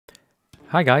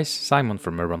Hi guys, Simon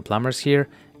from Urban Plumbers here,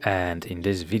 and in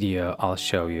this video I'll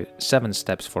show you 7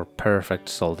 steps for perfect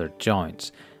soldered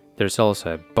joints. There's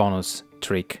also a bonus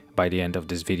trick by the end of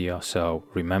this video, so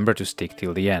remember to stick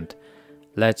till the end.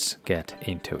 Let's get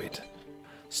into it.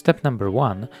 Step number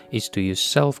 1 is to use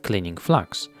self-cleaning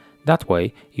flux. That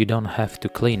way you don't have to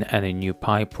clean any new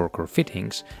pipework or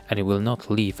fittings, and it will not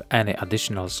leave any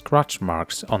additional scratch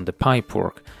marks on the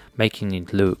pipework, making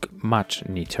it look much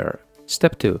neater.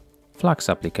 Step 2. Flux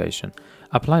application.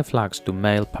 Apply flux to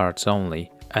male parts only,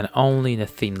 and only in a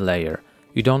thin layer.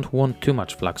 You don't want too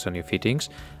much flux on your fittings,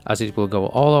 as it will go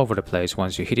all over the place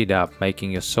once you heat it up,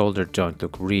 making your soldered joint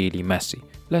look really messy.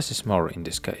 Less is more in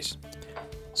this case.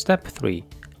 Step 3.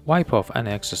 Wipe off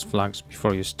any excess flux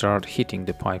before you start heating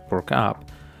the pipework up,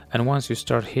 and once you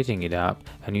start heating it up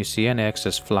and you see any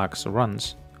excess flux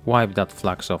runs, wipe that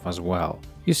flux off as well.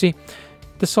 You see,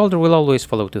 the solder will always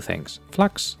follow two things,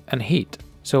 flux and heat.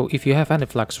 So if you have any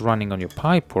flux running on your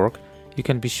pipework, you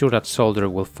can be sure that solder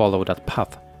will follow that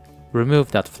path.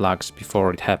 Remove that flux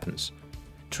before it happens.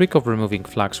 Trick of removing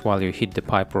flux while you heat the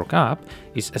pipework up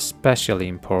is especially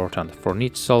important for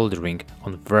neat soldering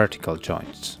on vertical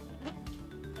joints.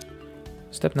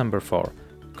 Step number 4.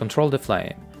 Control the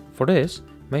flame. For this,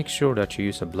 make sure that you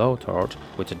use a blowtorch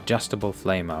with adjustable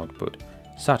flame output,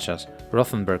 such as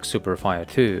Rothenberg Superfire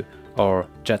 2 or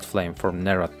Jet Flame from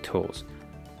Nerat tools.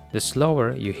 The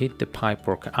slower you heat the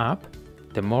pipework up,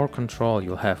 the more control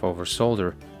you'll have over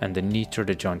solder and the neater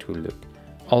the joint will look.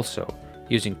 Also,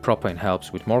 using propane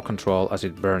helps with more control as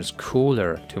it burns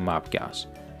cooler to MAP gas.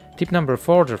 Tip number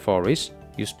 4 therefore is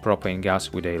use propane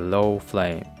gas with a low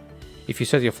flame. If you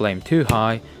set your flame too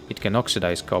high, it can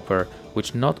oxidize copper,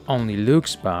 which not only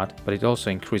looks bad, but it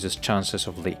also increases chances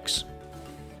of leaks.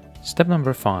 Step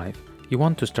number 5. You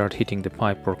want to start heating the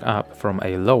pipework up from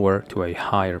a lower to a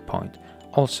higher point.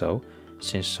 Also,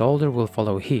 since solder will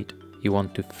follow heat, you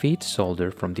want to feed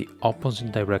solder from the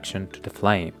opposite direction to the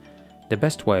flame. The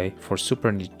best way for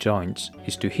super neat joints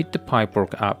is to heat the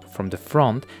pipework up from the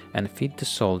front and feed the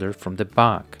solder from the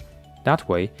back. That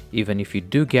way, even if you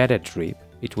do get a drip,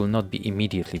 it will not be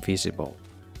immediately visible.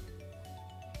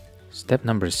 Step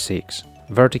number 6.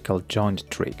 Vertical joint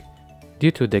trick.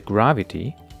 Due to the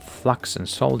gravity, flux and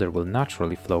solder will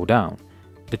naturally flow down.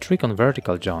 The trick on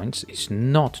vertical joints is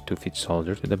not to feed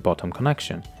solder to the bottom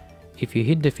connection. If you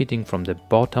heat the fitting from the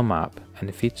bottom up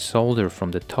and feed solder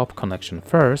from the top connection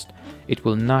first, it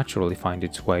will naturally find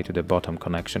its way to the bottom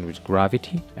connection with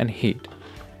gravity and heat.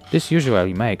 This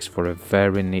usually makes for a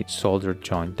very neat soldered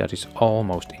joint that is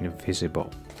almost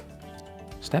invisible.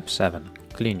 Step 7.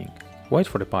 Cleaning. Wait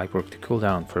for the pipework to cool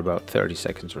down for about 30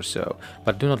 seconds or so,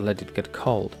 but do not let it get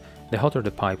cold. The hotter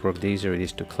the pipework, the easier it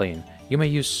is to clean. You may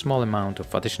use small amount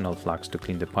of additional flux to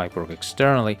clean the pipework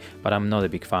externally, but I'm not a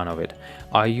big fan of it.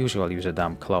 I usually use a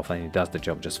damp cloth and it does the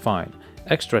job just fine.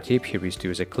 Extra tip here is to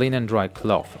use a clean and dry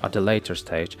cloth at the later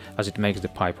stage, as it makes the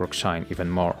pipework shine even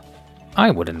more.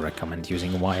 I wouldn't recommend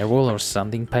using wire wool or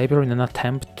sanding paper in an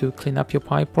attempt to clean up your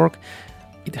pipework.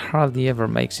 It hardly ever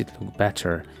makes it look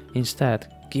better.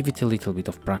 Instead, give it a little bit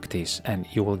of practice and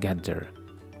you will get there.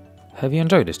 Have you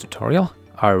enjoyed this tutorial?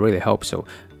 I really hope so.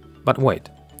 But wait,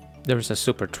 there is a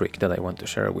super trick that I want to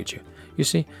share with you. You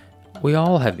see, we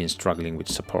all have been struggling with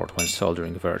support when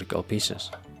soldering vertical pieces,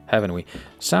 haven't we?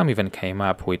 Some even came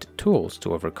up with tools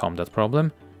to overcome that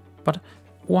problem. But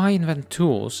why invent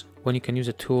tools when you can use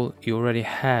a tool you already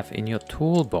have in your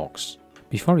toolbox?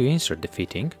 Before you insert the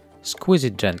fitting, squeeze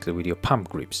it gently with your pump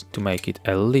grips to make it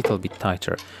a little bit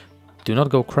tighter. Do not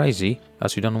go crazy,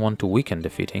 as you don't want to weaken the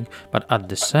fitting, but at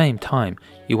the same time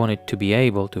you want it to be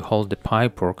able to hold the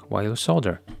pipework while you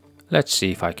solder. Let's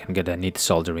see if I can get a neat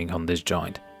soldering on this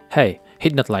joint. Hey,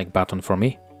 hit that like button for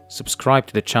me, subscribe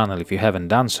to the channel if you haven't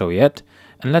done so yet,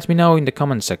 and let me know in the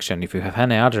comment section if you have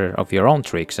any other of your own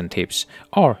tricks and tips,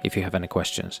 or if you have any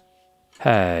questions.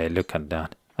 Hey, look at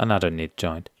that, another neat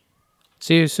joint.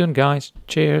 See you soon guys,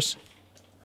 cheers!